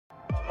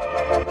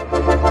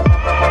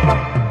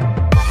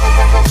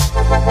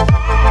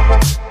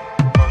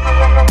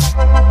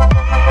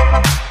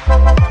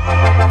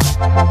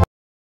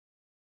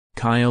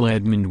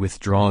Edmund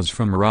withdraws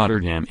from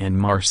Rotterdam and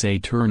Marseille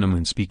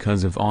tournaments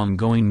because of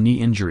ongoing knee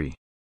injury.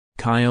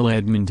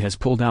 Edmund has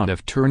pulled out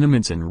of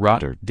tournaments in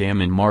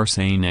Rotterdam and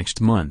Marseille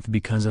next month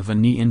because of a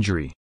knee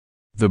injury.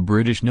 The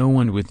British no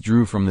one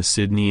withdrew from the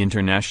Sydney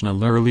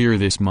International earlier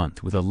this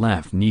month with a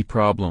left knee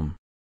problem.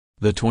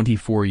 The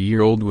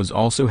 24-year-old was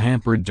also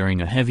hampered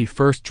during a heavy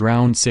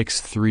first-round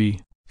 6-3,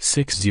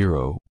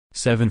 6-0,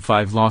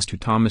 7-5 loss to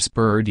Tomas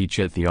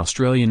Berdych at the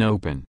Australian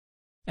Open.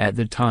 At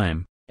the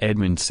time,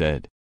 Edmund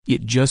said,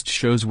 "It just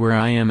shows where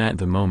I am at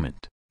the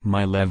moment,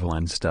 my level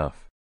and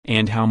stuff,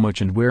 and how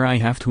much and where I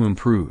have to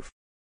improve.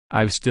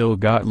 I've still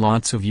got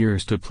lots of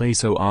years to play,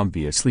 so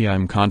obviously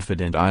I'm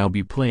confident I'll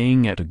be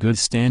playing at a good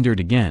standard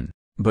again,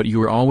 but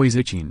you're always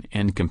itching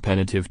and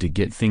competitive to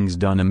get things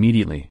done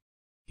immediately.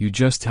 You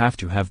just have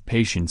to have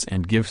patience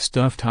and give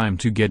stuff time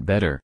to get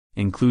better,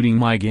 including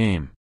my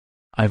game.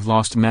 I've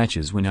lost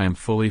matches when I'm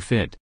fully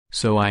fit,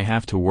 so I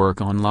have to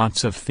work on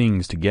lots of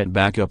things to get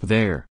back up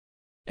there."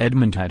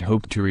 Edmund had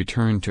hoped to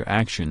return to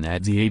action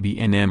at the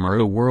ABN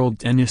AMRO World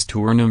Tennis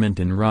Tournament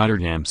in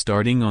Rotterdam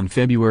starting on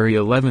February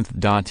 11.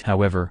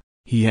 However,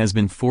 he has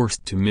been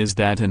forced to miss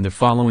that and the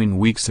following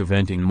week's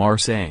event in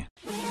Marseille.